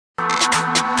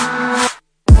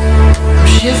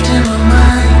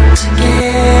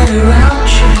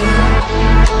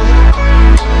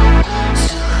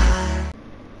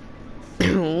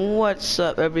What's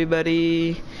up,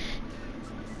 everybody?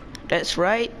 That's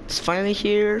right, it's finally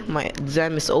here. My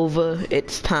exam is over.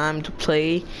 It's time to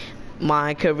play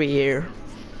my career.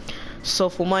 So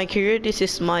for my career, this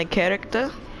is my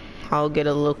character. I'll get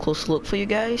a little close look for you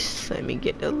guys. Let me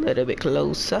get a little bit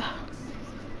closer.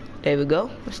 There we go.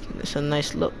 That's a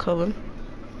nice look of him.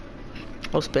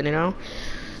 I'll spin it out.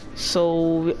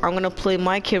 So I'm gonna play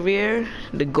my career.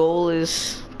 The goal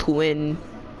is to win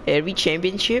every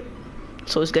championship.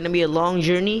 So it's gonna be a long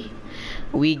journey.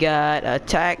 We got a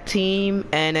tag team,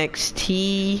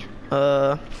 NXT,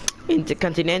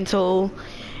 Intercontinental,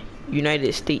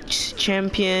 United States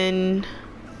Champion,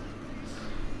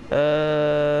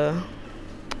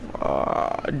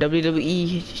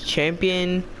 WWE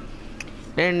Champion,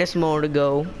 and there's more to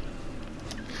go.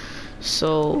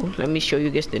 So let me show you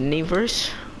guys the name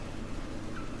first.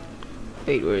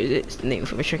 Wait, where is it? It's the name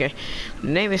information. Okay, the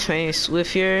name is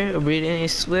Swift here. Breeding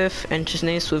is Swift. Entrance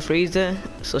name is Swift Razor.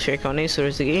 Social account name is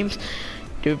the Games.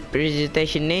 The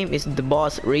presentation name is The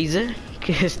Boss Razor,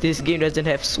 because this game doesn't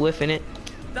have Swift in it.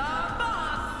 The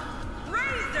Boss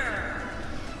Razor.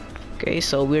 Okay,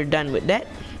 so we're done with that.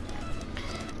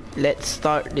 Let's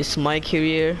start this my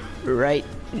career right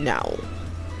now.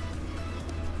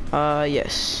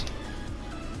 Yes.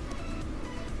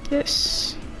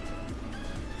 Yes.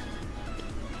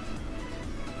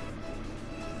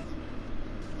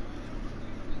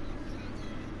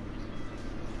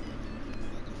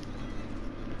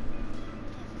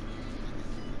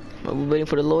 We're waiting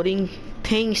for the loading.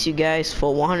 Thanks you guys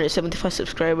for 175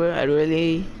 subscribers. I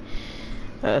really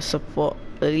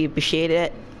really appreciate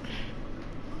it.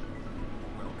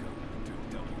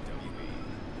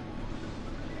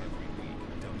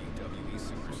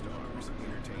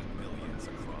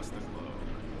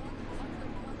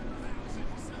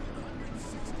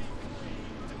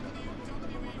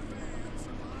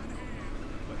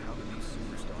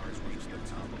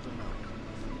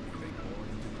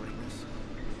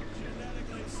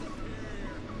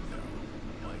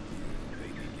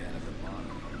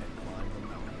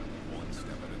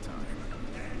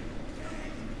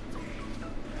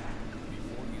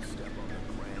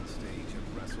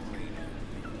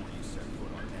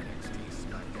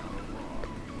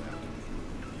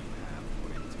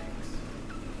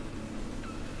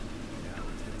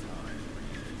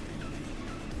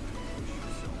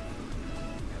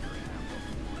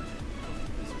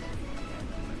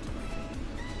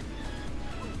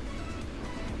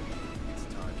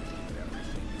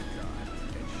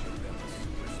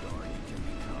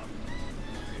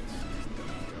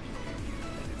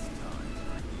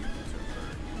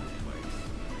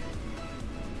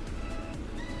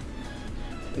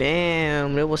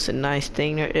 Damn, that was a nice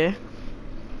thing right there.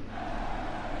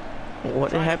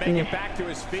 What happened here?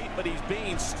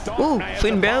 Ooh,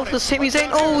 Finn Balor to Sami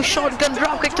Zayn. Oh, shotgun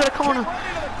dropkick to the corner.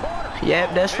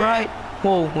 Yep, that's right.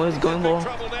 Whoa, what's going on?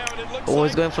 Oh,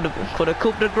 he's going for the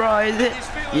coup de grace, is it?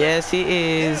 Yes, he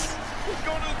is.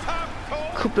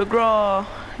 Coup de grace.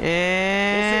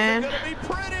 And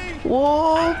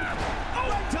whoa.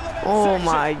 Oh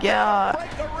my god.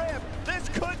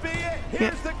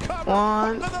 Yeah.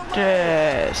 One,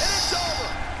 yes.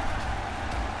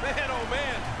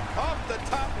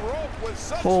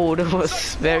 Oh, that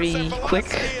was very quick.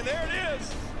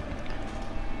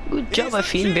 Good job by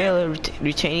Finn Balor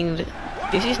retaining.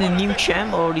 Is this the new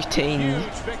champ or retaining?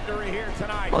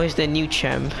 Oh, it's the new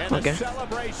champ. Okay.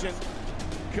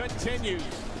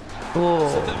 Oh.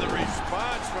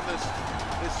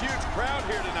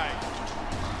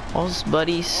 All his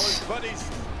buddies.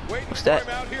 What's that?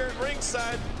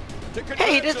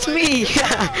 Hey, that's me!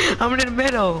 I'm in the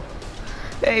middle.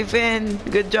 Hey, Finn,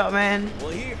 good job, man.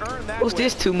 Who's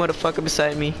this two motherfucker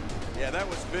beside me? Yeah, that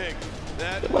was big.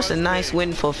 That was a nice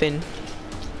win for Finn.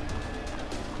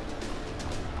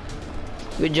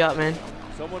 Good job, man.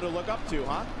 Someone to look up to,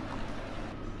 huh?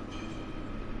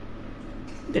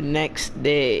 The next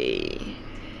day,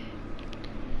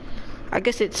 I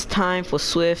guess it's time for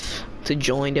Swift to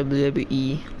join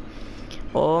WWE.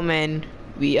 Oh man,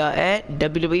 we are at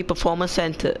WWE Performance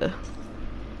Center.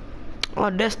 Oh,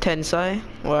 that's Tensai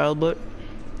or Albert.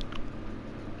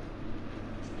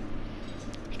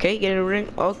 Okay, get in the ring.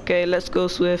 Okay, let's go,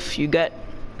 Swift. You got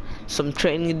some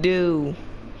training to do.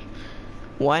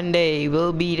 One day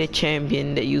we'll be the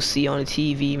champion that you see on the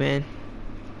TV, man.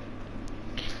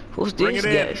 Who's these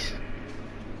guys?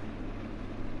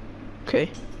 Okay.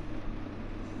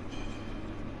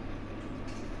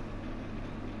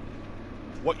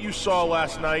 What you saw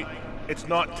last night, it's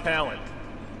not talent,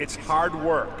 it's hard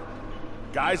work.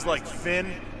 Guys like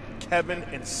Finn, Kevin,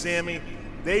 and Sammy,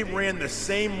 they ran the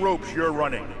same ropes you're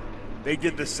running. They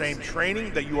did the same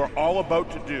training that you are all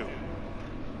about to do.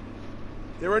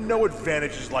 There are no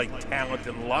advantages like talent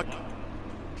and luck.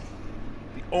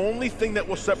 The only thing that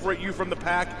will separate you from the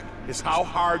pack is how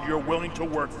hard you're willing to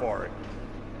work for it.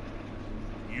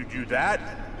 You do that,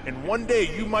 and one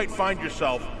day you might find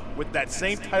yourself with that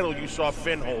same title you saw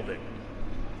Finn holding.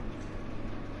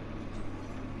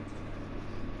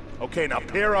 Okay, now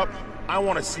pair up. I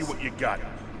want to see what you got.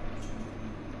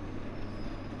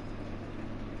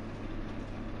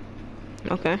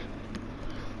 Okay.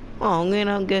 Oh, I'm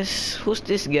gonna guess who's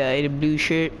this guy, the blue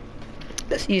shirt.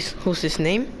 Let's use who's his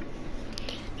name.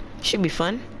 Should be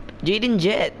fun. Jaden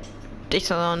Jet takes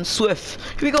on Swift.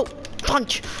 Here we go.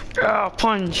 Punch.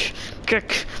 Punch.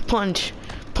 Kick. Punch.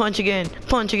 Punch again.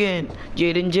 Punch again.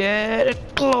 Jaden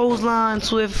Jet. Clothesline.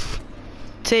 Swift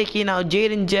taking out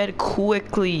Jaden Jet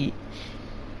quickly.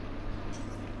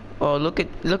 Oh, look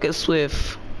at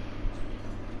Swift.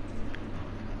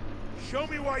 Show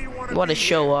me why you want to. What a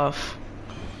show off.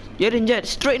 Jaden Jet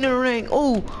straight in the ring.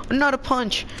 Oh, another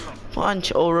punch.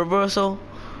 Punch. Oh, reversal.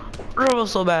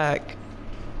 Reversal back.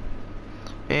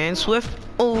 And Swift.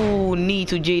 Oh, knee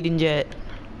to Jaden Jet.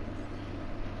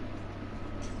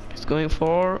 He's going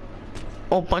for.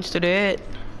 Oh, punch to the head.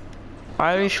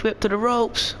 Irish whip to the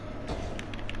ropes.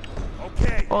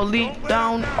 Okay. Oh, leap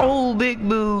down. Oh, big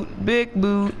boot. Big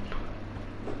boot.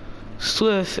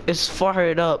 Swift is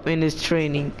fired up in his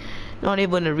training. Not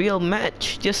even a real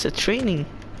match, just a training.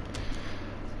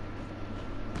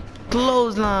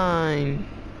 Clothesline.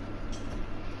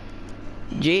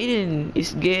 Jaden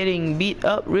is getting beat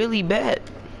up really bad.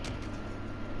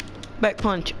 Back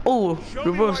punch. Oh,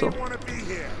 reversal.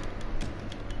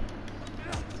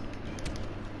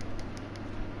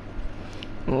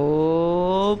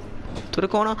 Oh, to the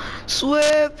corner.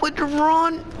 Swift with the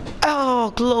run.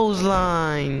 Oh,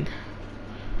 clothesline.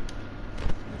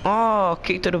 Oh,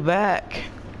 kick to the back.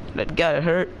 That got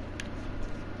hurt.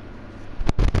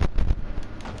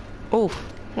 Oh,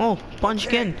 punch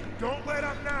again. Don't let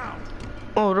up now.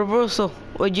 Oh, reversal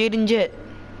with Jaden Jet.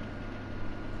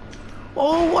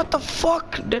 Oh, what the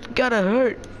fuck? That gotta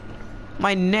hurt.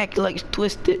 My neck like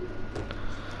twisted.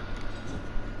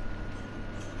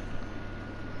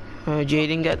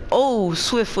 Jaden got. Oh,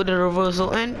 Swift with the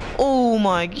reversal. And oh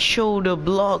my shoulder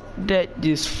block that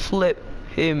just flipped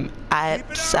him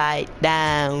upside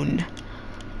down.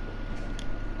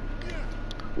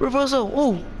 Reversal.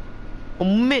 Oh, a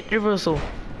mid reversal.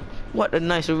 What a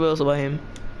nice reversal by him.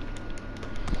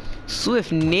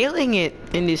 Swift nailing it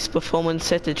in this performance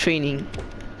center training.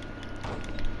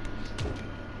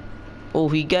 Oh,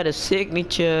 he got a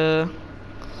signature.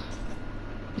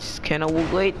 Just cannot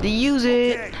wait to use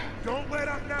it. Okay, don't let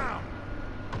up now.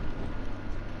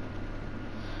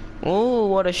 Oh,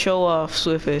 what a show off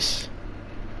Swift is.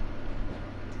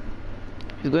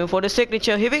 He's going for the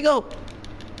signature. Here we go.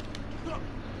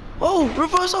 Oh,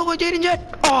 reversal by Jaden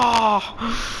Jet. Oh,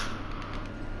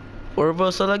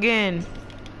 reversal again.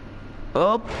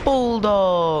 A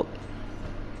bulldog.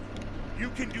 You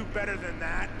can do better than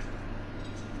that.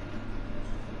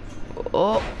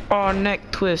 Oh, neck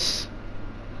twist.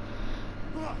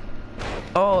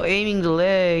 Oh, aiming the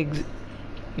legs.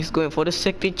 He's going for the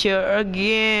signature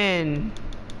again.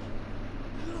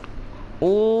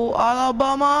 Oh,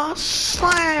 Alabama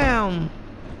slam.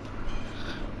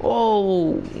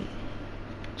 Oh,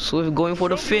 Swift going for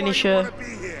the finisher.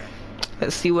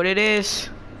 Let's see what it is.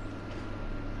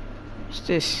 What's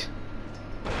this?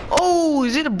 Oh,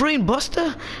 is it a brain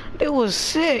buster? That was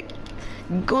sick.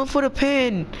 Going for the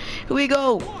pin. Here we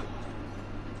go. 1,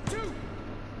 2,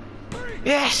 3.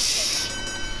 Yes.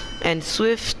 And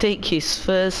Swift take his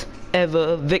first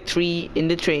ever victory in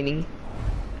the training.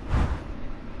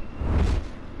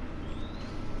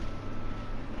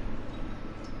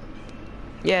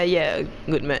 Yeah,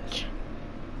 good match.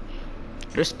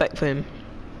 Respect for him.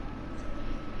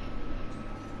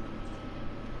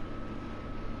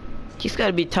 He's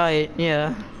gotta be tired,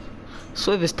 yeah.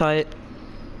 Swift is tired.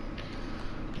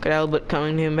 Look at Albert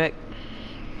coming him back.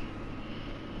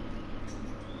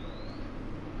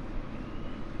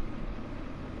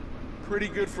 Pretty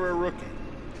good for a rookie.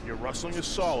 Your wrestling is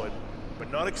solid,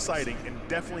 but not exciting and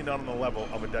definitely not on the level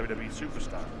of a WWE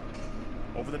superstar.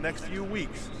 Over the next few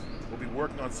weeks, we'll be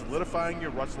working on solidifying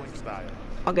your wrestling style.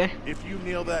 Okay. If you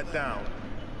nail that down,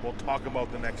 we'll talk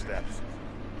about the next steps.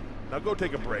 Now go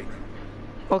take a break.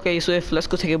 Okay, Swift, let's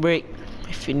go take a break.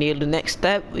 If you nail the next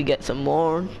step, we get some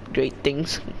more great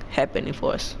things happening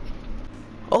for us.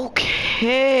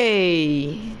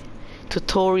 Okay.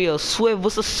 Tutorial Swift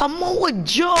versus Samoa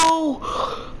Joe.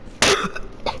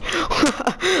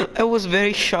 I was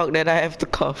very shocked that I have to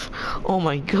cough. Oh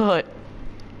my god.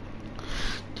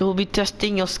 You'll be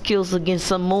testing your skills against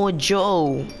Samoa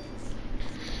Joe.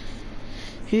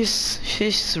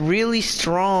 He's really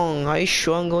strong. Are you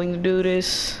sure I'm going to do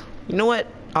this? You know what?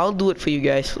 I'll do it for you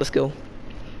guys. Let's go.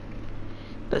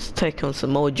 Let's take on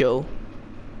Samoa Joe.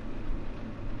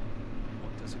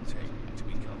 What does it take to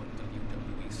become a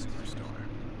WWE superstar?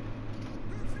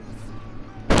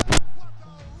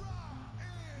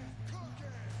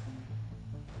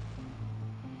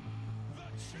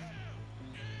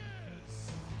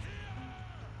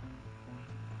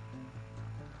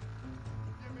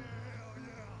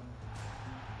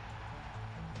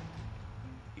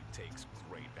 It takes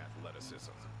great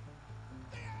athleticism.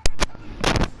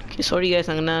 Okay, sorry guys,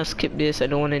 I'm gonna skip this. I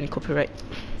don't want any copyright.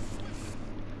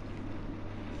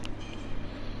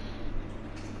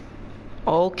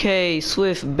 Okay,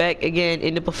 Swift back again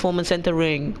in the Performance Center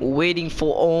ring, waiting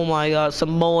for, oh my god,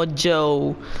 Samoa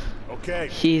Joe. Okay,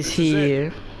 He's this is it.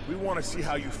 here. We want to see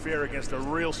how you fare against a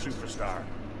real superstar.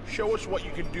 Show us what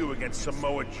you can do against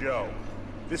Samoa Joe.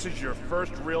 This is your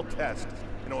first real test,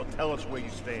 and it will tell us where you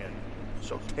stand.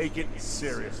 So take it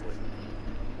seriously.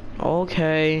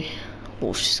 Okay. Oh,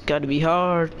 it's gotta be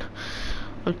hard.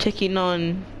 I'm taking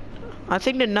on, I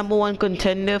think, the #1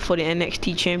 contender for the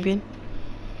NXT champion.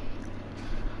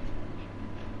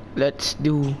 Let's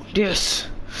do this.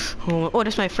 Oh,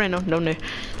 that's my friend down there.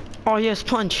 Oh yes,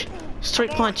 punch.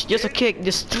 Straight punch. Just a kick.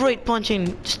 Just straight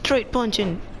punching. Straight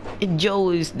punching. And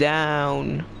Joe is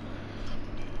down.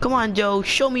 Come on, Joe.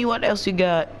 Show me what else you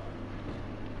got.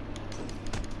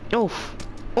 Oof.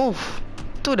 Oof.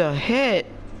 To the head.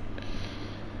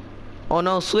 Oh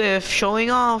no, Swift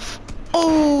showing off.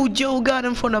 Oh, Joe got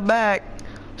him from the back.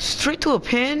 Straight to a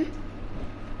pin.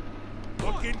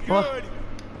 Looking good. Oh,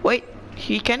 wait,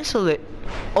 he canceled it.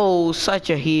 Oh, such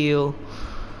a heel.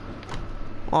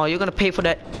 Oh, you're gonna pay for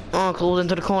that. Oh, close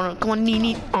into the corner. Come on,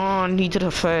 knee. Oh, knee to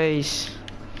the face.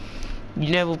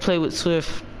 You never play with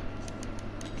Swift.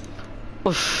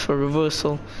 Oof, a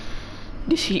reversal.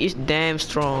 This he is damn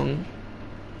strong.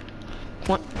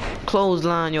 Come on,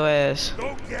 clothesline your ass.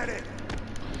 Go get it.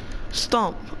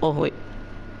 Stomp. Oh wait.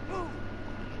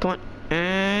 Come on.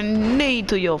 And knee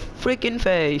to your freaking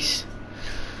face.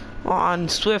 On,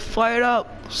 Swift fired up.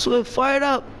 Swift fired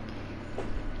up.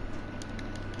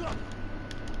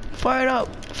 Fired up.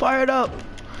 Fired up.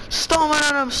 Stomping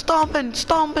on him.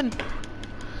 Stomping.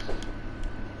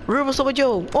 Reversal with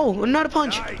Joe. Oh, another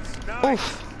punch. Nice.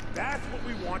 Oof. That's what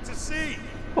we want to see.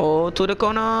 Oh, to the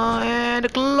corner and the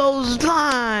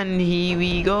clothesline. Here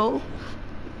we go.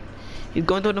 He's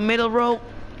going to the middle rope,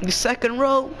 the second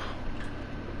rope.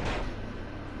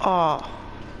 Oh.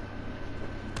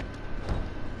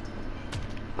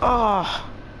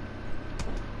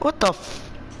 What the f...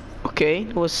 Okay,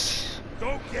 it was...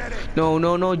 Go get it.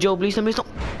 No, Joe, please don't.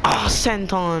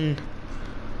 Senton.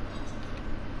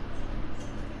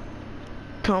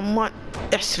 Come on.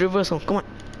 Yes, reversal, come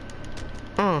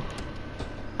on.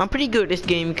 I'm pretty good at this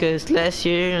game because last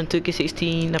year on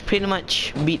 2K16, I pretty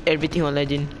much beat everything on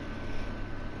Legend.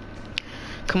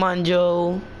 Come on,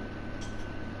 Joe.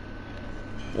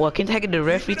 What, can I take the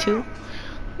referee too?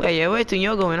 Wait, yeah, where think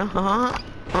you're going,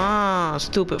 huh?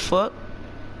 Stupid fuck.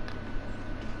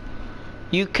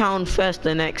 You count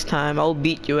faster next time. I'll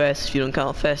beat your ass if you don't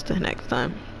count faster next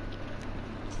time.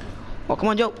 Oh, come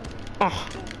on, Joe. Oh.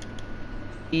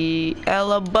 The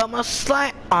Alabama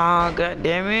slide. Ah, god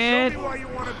damn it. Show me why you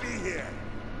want to be here.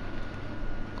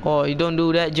 Oh, you don't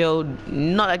do that, Joe.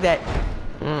 Not like that.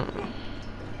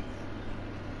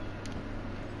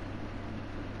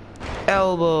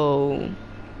 Elbow.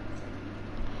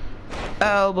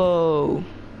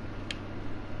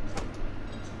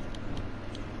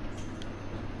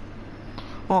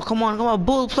 Oh, come on,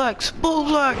 bullplex.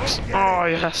 Oh,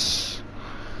 yes.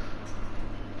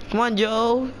 Come on,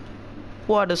 Joe.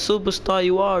 What a superstar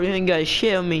you are. You ain't gotta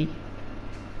share me.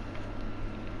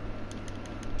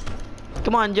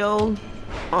 Come on, Joe.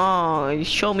 Oh,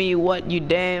 show me what you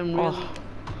damn real.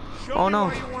 Oh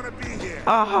no.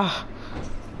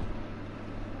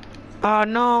 Oh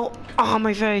no. Oh,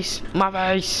 my face.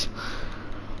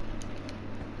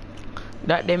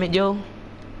 God damn it, Joe.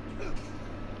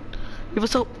 Give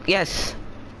us hope. Yes.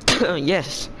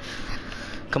 Yes.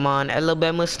 Come on,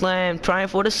 Alabama Slam. Trying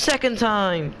for the second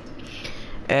time.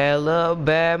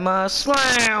 Alabama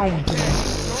Slam.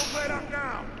 Don't let up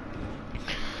now.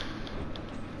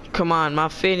 Come on, my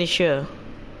finisher.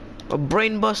 A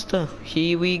brain buster.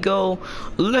 Here we go.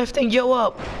 Lifting Joe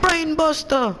up. Brain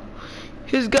buster.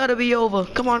 He's gotta be over.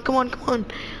 Come on.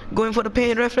 Going for the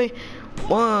pin, referee.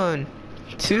 1,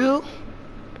 2.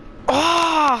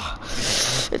 Ah!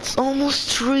 It's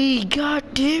almost 3. God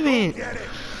damn it.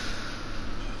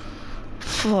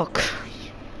 Fuck.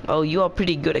 Oh, you are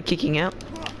pretty good at kicking out.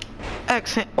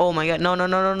 X. Oh my god. No, no,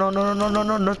 no, no, no, no, no, no,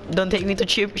 no, no. Don't take me to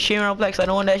Shimmer Plex. I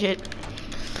don't want that shit.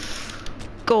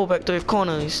 Go back to your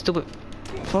corner, you stupid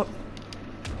fuck.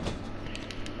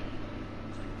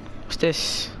 What's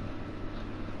this?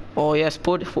 Oh yes,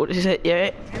 put his head,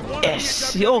 yeah.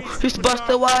 Yes. Yo, he's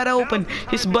busted wide open.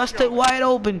 He's busted wide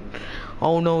open.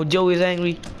 Oh no, Joe is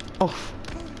angry. Oh.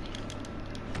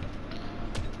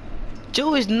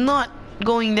 Joe is not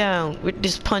going down with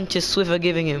this punches Swift are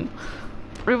giving him.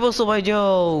 Reversal by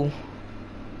Joe.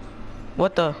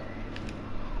 What the?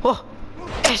 Oh,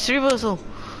 yes, reversal.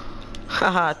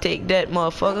 Haha, take that,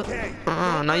 motherfucker.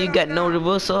 Now you got no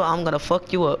reversal. I'm gonna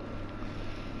fuck you up.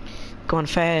 Going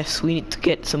fast. We need to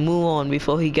get some move on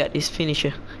before he got his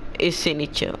finisher. His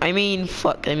signature. I mean,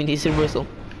 fuck. I mean, his reversal.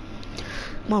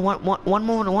 Come on, one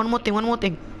more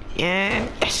thing. Yeah,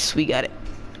 yes, we got it.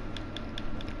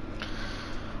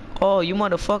 Oh, you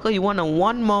motherfucker. You want a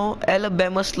one more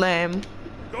Alabama slam?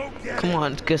 Come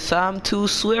on, cause I'm too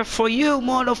swift for you,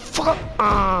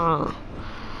 motherfucker.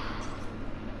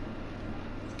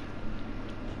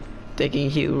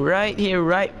 Taking you right here,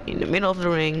 right in the middle of the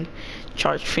ring.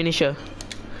 Charge finisher.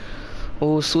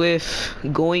 Oh, Swift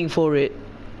going for it.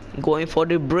 Going for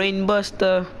the brain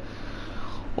buster.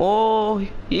 Oh,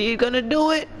 you gonna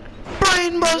do it?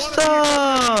 Brain buster!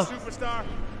 Superstar,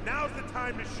 now's the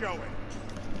time to show it.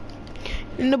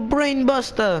 In the brain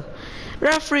buster.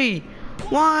 Referee.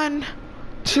 1,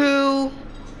 2,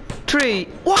 3.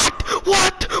 What?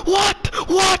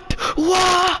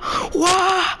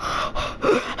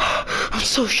 I'm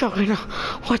so shocked right now.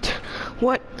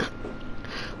 What?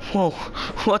 Whoa,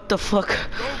 what the fuck? Go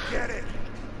get it.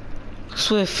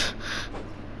 Swift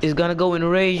is gonna go in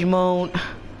rage mode.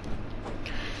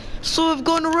 Swift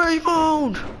going to rage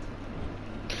mode.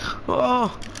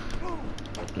 Oh,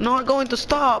 not going to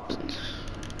stop.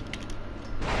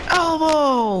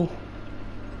 Elbow.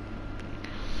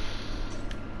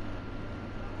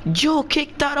 Joe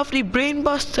kicked out of the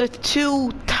brainbuster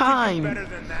 2 times. Better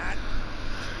than that.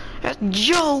 That's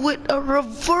Joe with a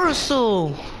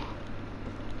reversal.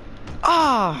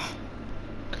 Ah.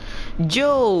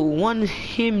 Joe won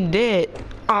him dead.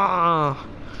 Ah.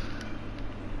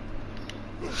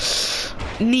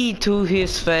 Knee to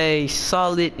his face.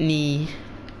 Solid knee.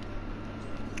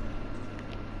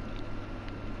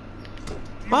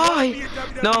 Oh,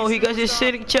 no, he got his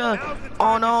signature.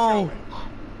 Oh no.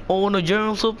 Oh no,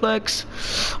 German suplex.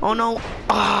 Oh no.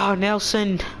 Ah,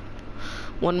 Nelson.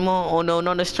 One more. Oh no,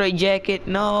 not a straight jacket.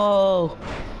 No.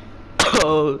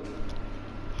 Oh.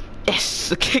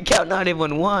 Yes, kick out, not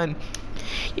even one.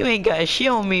 You ain't got shit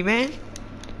on me, man.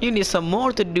 You need some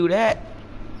more to do that.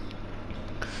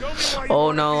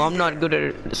 Oh no, I'm not good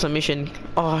at submission.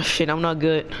 Oh shit, I'm not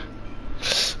good.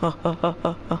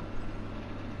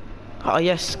 Oh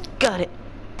yes, got it.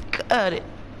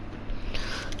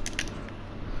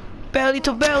 Belly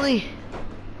to belly.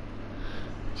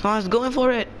 So I was going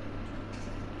for it.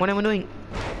 What am I doing?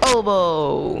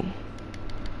 Elbow.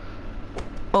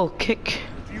 Oh, kick.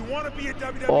 Do you want to be a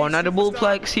WWE Oh, another superstar?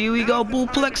 bullplex. Here we go,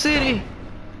 bullplex city.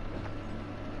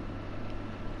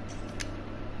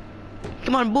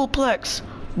 Come on, bullplex.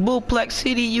 Bullplex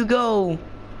city, you go.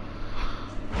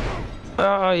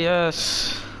 Oh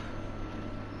yes.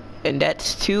 And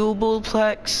that's 2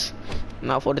 bullplex.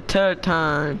 Now for the 3rd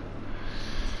time.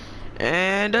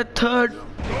 And the 3rd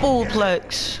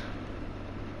bullplex.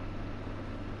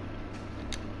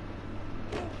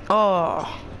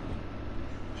 Oh.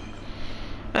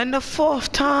 And the 4th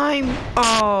time.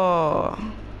 Oh.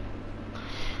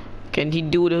 Can he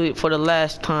do it for the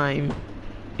last time?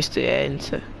 It's the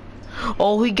answer.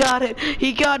 Oh, he got it.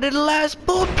 He got it. Last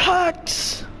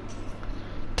bullplex.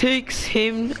 Takes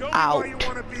him out.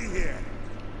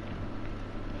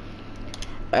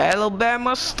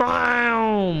 Alabama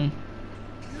style.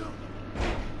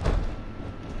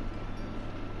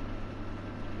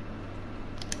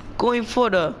 Going for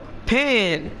the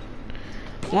pin.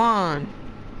 1,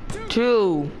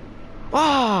 2.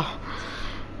 Ah,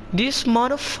 this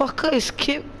motherfucker is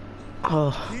keep.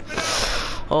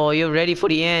 Oh, you're ready for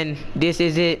the end. This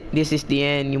is it. This is the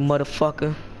end, you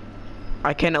motherfucker.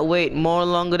 I cannot wait more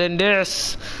longer than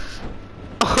this.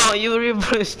 Oh, you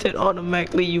reversed it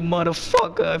automatically, you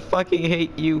motherfucker. I fucking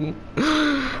hate you.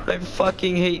 I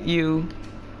fucking hate you.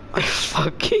 I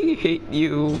fucking hate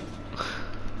you.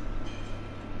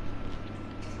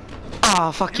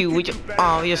 Oh, fuck you. With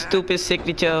your stupid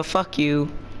signature. Fuck you.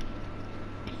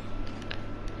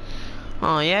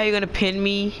 Oh, yeah, you're gonna pin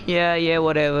me? Yeah,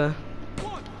 whatever.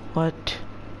 What?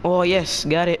 Oh, yes,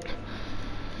 got it.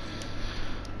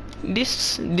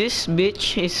 This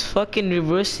bitch is fucking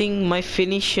reversing my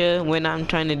finisher when I'm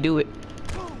trying to do it.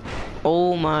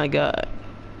 Oh my god.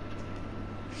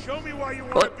 Show me why you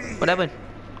want What? to be What happened?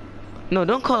 No,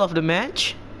 don't call off the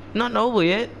match. Not over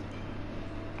yet.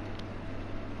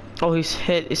 Oh, his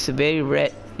head is very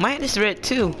red. My head is red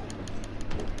too.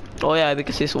 Oh yeah,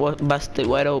 because it's busted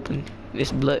wide open.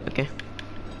 It's blood. Okay.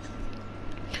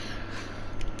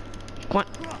 What?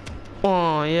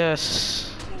 Oh yes.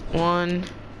 1,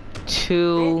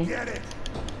 2,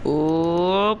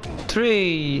 oop,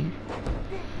 3.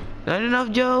 Not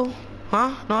enough, Joe?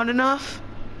 Huh? Not enough?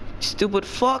 Stupid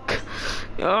fuck.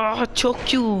 Oh,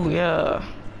 choke you. Yeah.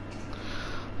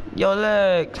 Your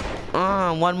leg.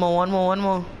 One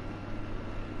more.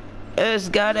 Yes,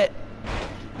 got it.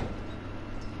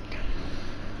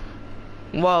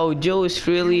 Wow, Joe is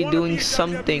really doing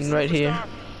something right here.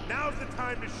 Now's the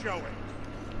time to show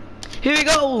it. Here we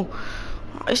go.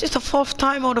 Is this the 4th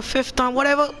time or the 5th time?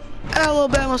 Whatever.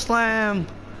 Alabama slam.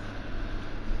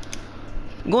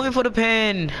 Going for the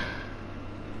pin.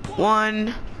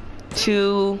 1,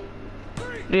 2,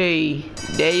 3.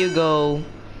 There you go.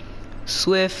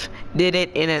 Swift did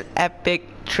it in an epic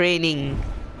training.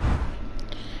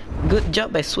 Good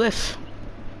job by Swift.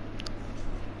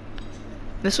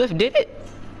 The Swift did it.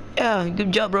 Yeah,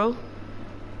 good job, bro.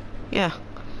 Yeah.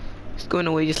 It's going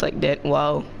away just like that.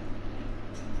 Wow.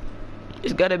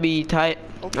 It's gotta be tight.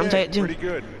 Okay, I'm tight too. Pretty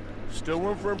good. Still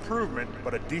room for improvement,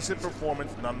 but a decent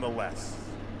performance nonetheless.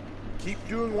 Keep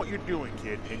doing what you're doing,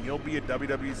 kid, and you'll be a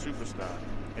WWE superstar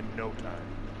in no time.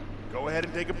 Go ahead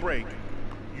and take a break.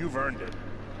 You've earned it.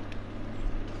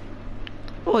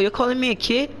 Oh, you're calling me a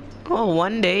kid? Oh,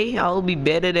 one day I'll be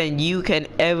better than you can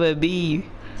ever be.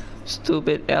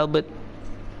 Stupid Albert.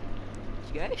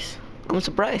 You guys, I'm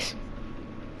surprised.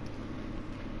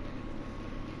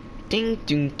 Ding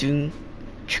ding ding.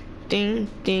 Ding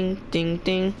ding ding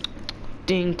ding.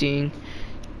 Ding ding.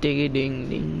 Ding ding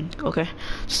ding. Okay.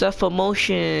 Self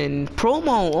promotion.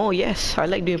 Promo. Oh yes, I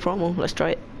like doing promo. Let's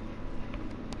try it.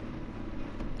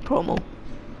 Promo.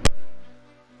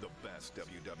 The best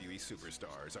WWE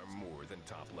superstars are more than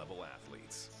top-level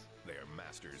athletes. They are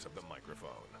masters of the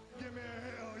microphone. Give me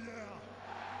a hell yeah.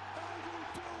 How you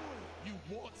doing?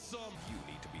 You want some? You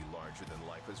need to be larger than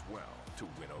life as well to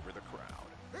win over the crowd.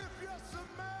 If you're some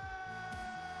man,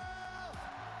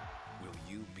 Will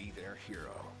you be their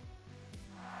hero?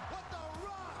 what the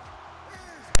rock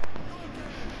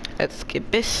is. Let's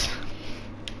skip this.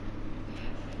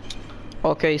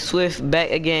 Okay, Swift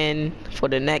back again for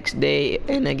the next day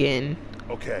and again.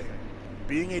 Okay,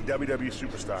 being a WWE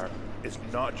superstar is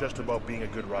not just about being a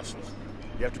good wrestler.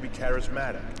 You have to be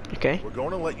charismatic. Okay. We're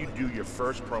going to let you do your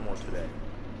first promo today.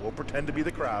 We'll pretend to be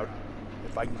the crowd.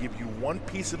 If I can give you one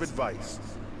piece of advice,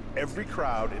 every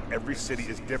crowd in every city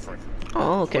is different.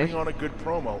 Oh, okay. Putting on a good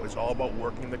promo is all about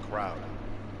working the crowd.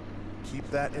 Keep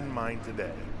that in mind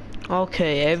today.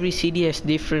 Okay, every CD has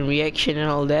different reaction and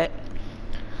all that.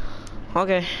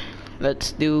 Okay,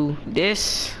 let's do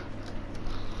this.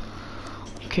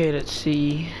 Okay, let's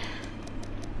see.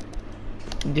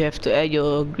 You have to add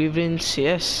your grievance.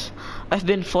 Yes, I've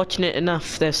been fortunate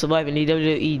enough to have survived in the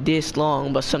WWE this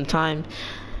long, but sometimes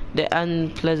the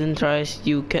unpleasantries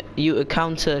you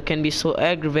encounter can be so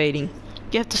aggravating.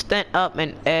 You have to stand up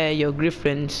and air your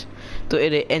grievance to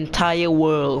the entire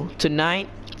world. Tonight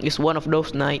is one of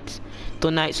those nights.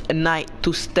 Tonight's a night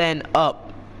to stand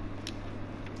up.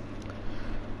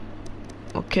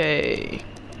 Okay.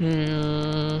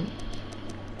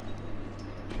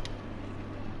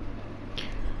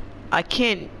 I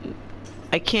can't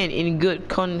in good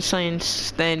conscience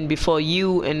stand before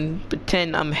you and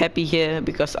pretend I'm happy here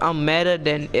because I'm madder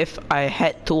than if I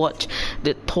had to watch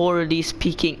the authorities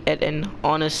speaking at an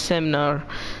honest seminar.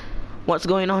 What's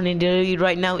going on in WWE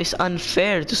right now is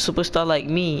unfair to a superstar like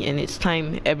me, and it's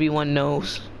time everyone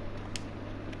knows.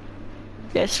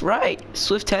 That's right,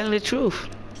 Swift telling the truth.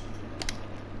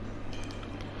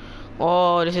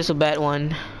 Oh, this is a bad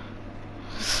one.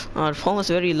 The phone was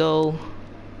very low.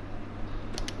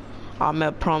 I made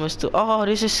a promise to. Oh,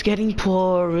 this is getting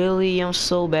poor. Really, I'm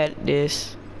so bad at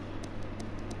this.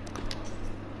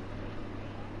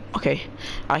 Okay,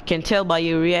 I can tell by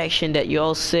your reaction that you're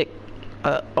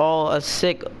all as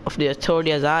sick of the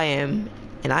authority as I am,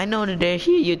 and I know that they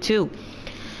hear you too.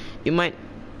 You might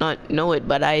not know it,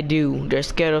 but I do. They're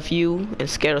scared of you and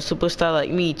scared of a superstar like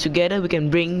me. Together we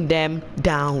can bring them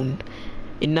down.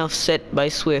 Enough said by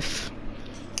Swift.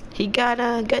 He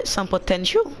gotta get some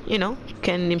potential, you know,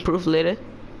 can improve later.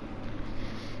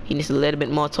 He needs a little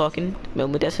bit more talking,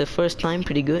 but that's the first time,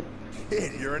 pretty good.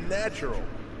 Kid, you're a natural.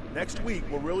 Next week,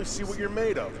 we'll really see what you're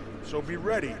made of. So be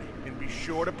ready and be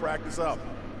sure to practice up.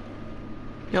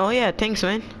 Oh yeah, thanks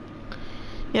man.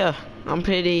 Yeah, I'm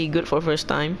pretty good for first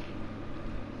time.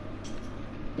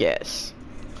 Yes.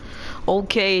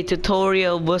 Okay,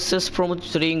 tutorial versus promo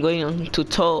tutorial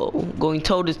going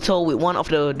toe to toe with one of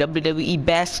the WWE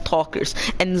best talkers,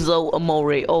 Enzo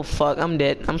Amore. Oh fuck, I'm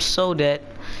dead. I'm so dead.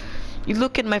 You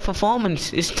look at my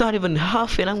performance, it's not even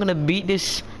half and I'm gonna beat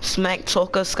this smack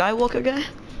talker Skywalker guy?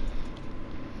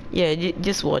 Yeah,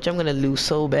 just watch, I'm gonna lose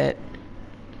so bad.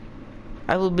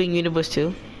 I will bring Universe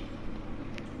too.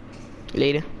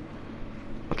 Later.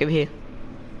 Okay, we're here.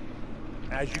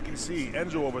 As you can see,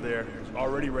 Enzo over there is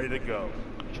already ready to go.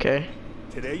 Okay.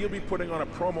 Today you'll be putting on a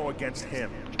promo against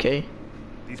him. Okay.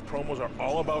 These promos are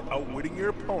all about outwitting your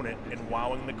opponent and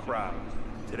wowing the crowd.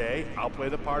 Today, I'll play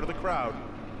the part of the crowd,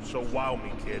 so wow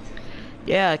me, kid.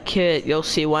 Yeah, kid, you'll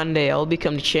see one day I'll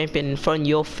become the champion in front of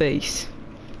your face.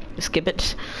 Skip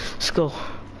it. Let's go.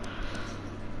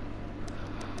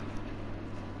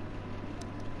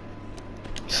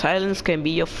 Silence can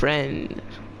be your friend.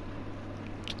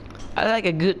 I like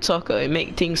a good talker. It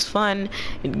makes things fun.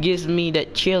 It gives me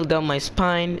that chill down my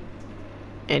spine.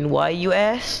 And why, you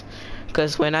ask?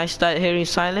 Because when I start hearing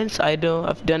silence, I know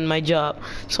I've done my job.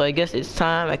 So I guess it's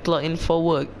time I clock in for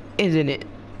work, isn't it,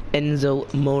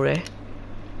 Enzo More?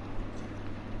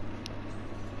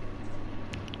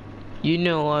 You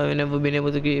know I've never been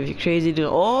able to agree with you. Crazy dude.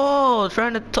 Oh,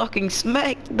 trying to talking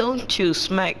smack, don't you?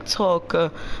 Smack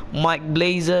talker, Mike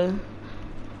Blazer.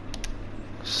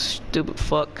 Stupid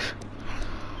fuck.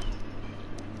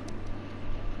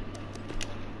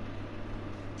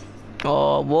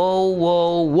 Oh,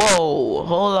 whoa.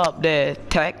 Hold up there,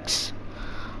 Tex.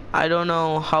 I don't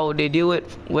know how they do it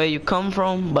where you come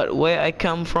from, but where I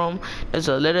come from, there's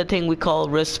a little thing we call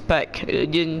respect.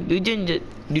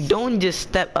 You don't just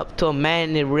step up to a man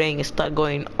in the ring and start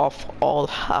going off all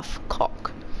half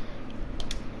cock.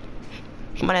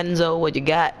 Come on, Enzo, what you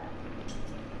got?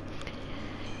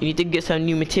 You need to get some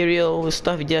new material with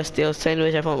stuff you just still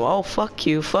sandwich from. Oh, fuck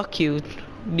you,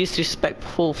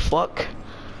 disrespectful fuck.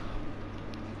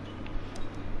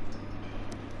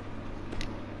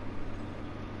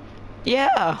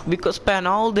 Yeah, because Pan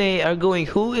all day are going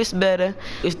who is better,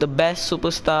 is the best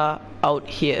superstar out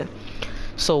here.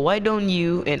 So why don't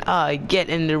you and I get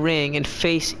in the ring and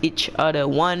face each other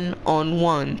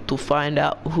one-on-one to find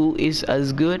out who is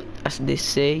as good as they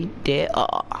say they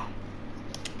are.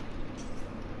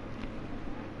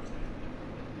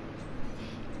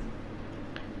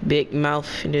 Big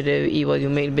mouth in the WWE while you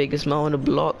make biggest mouth on the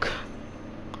block.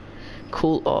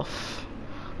 Cool off.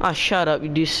 Ah, shut up, you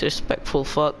disrespectful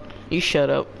fuck. You shut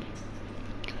up.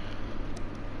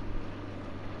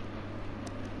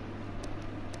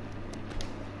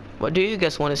 What do you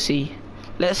guys want to see?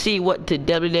 Let's see what the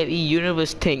WWE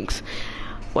Universe thinks.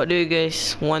 What do you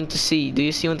guys want to see? Do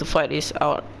you want to fight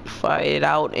it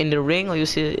out in the ring, or you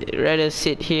rather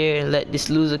sit here and let this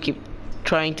loser keep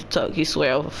trying to talk his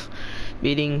way off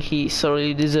beating he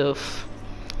sorely deserve?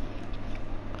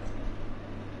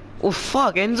 Oh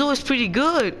fuck, Enzo is pretty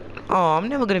good. Oh, I'm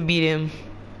never gonna beat him.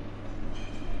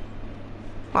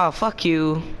 Oh, fuck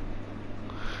you.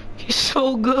 He's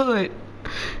so good.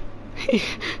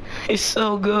 He's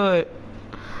so good.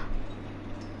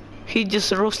 He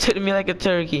just roasted me like a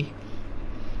turkey.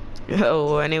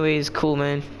 Oh, anyways, cool,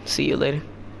 man. See you later.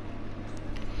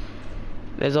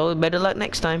 There's always better luck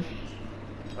next time.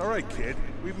 Alright, kid.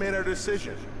 We've made our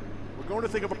decision. We're going to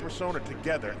think of a persona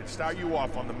together and start you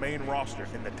off on the main roster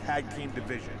in the tag team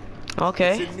division.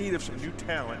 Okay. It's in need of some new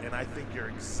talent, and I think you're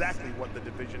exactly what the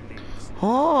division needs.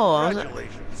 Oh,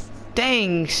 congratulations.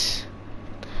 Thanks.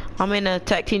 I'm in a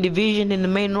tag team division in the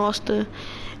main roster.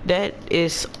 That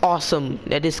is awesome.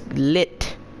 That is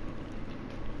lit.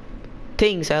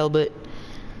 Thanks, Albert.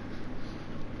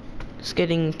 It's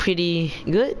getting pretty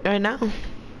good right now.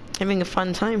 Having a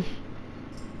fun time.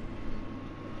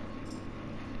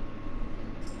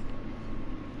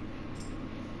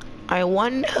 I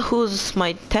wonder who's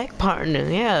my tag partner.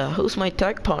 Yeah, who's my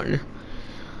tag partner?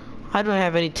 I don't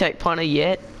have any tag partner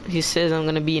yet. He says I'm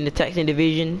gonna be in the tag team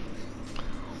division.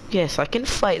 Yes, I can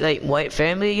fight like White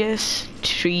Family, yes.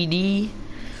 3D,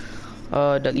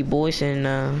 Dudley Boys, and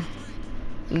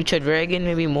Lucha Dragon,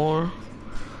 maybe more.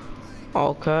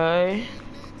 Okay.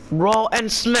 Raw and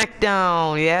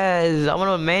SmackDown. Yes, I'm on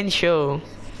a main show.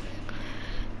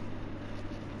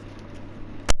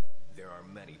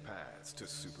 To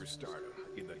superstardom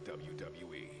in the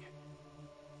WWE.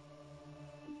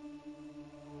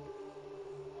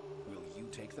 Will you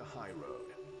take the high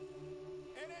road?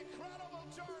 An incredible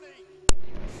journey.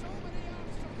 So many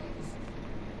obstacles.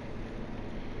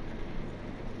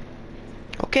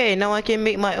 Okay, now I can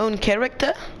make my own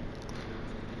character.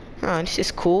 Oh, this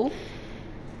is cool.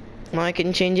 Now I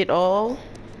can change it all.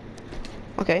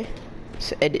 Okay,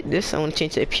 so edit this. I want to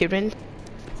change the appearance.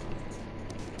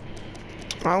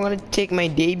 I'm gonna take my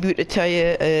debut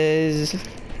attire as,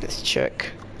 let's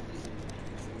check.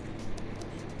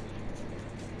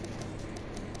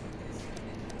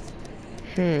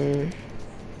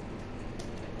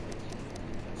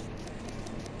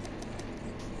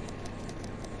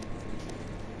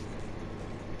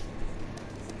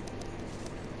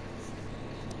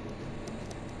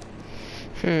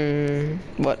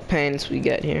 What pants we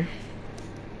got here?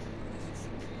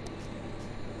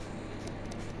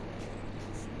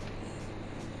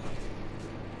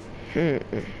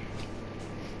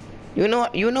 You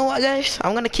know what guys?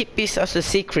 I'm gonna keep this as a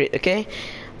secret, okay?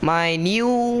 My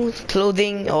new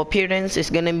clothing or appearance is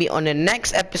gonna be on the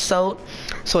next episode,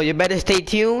 so you better stay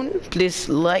tuned. Please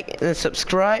like and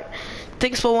subscribe.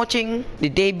 Thanks for watching the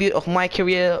debut of my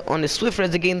career on the Swift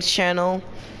Razor Games channel.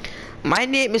 My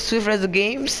name is Swift Razor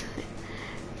Games,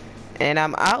 and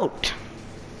I'm out.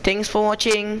 Thanks for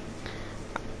watching.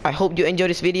 I hope you enjoyed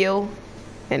this video,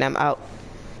 and I'm out.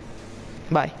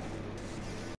 Bye.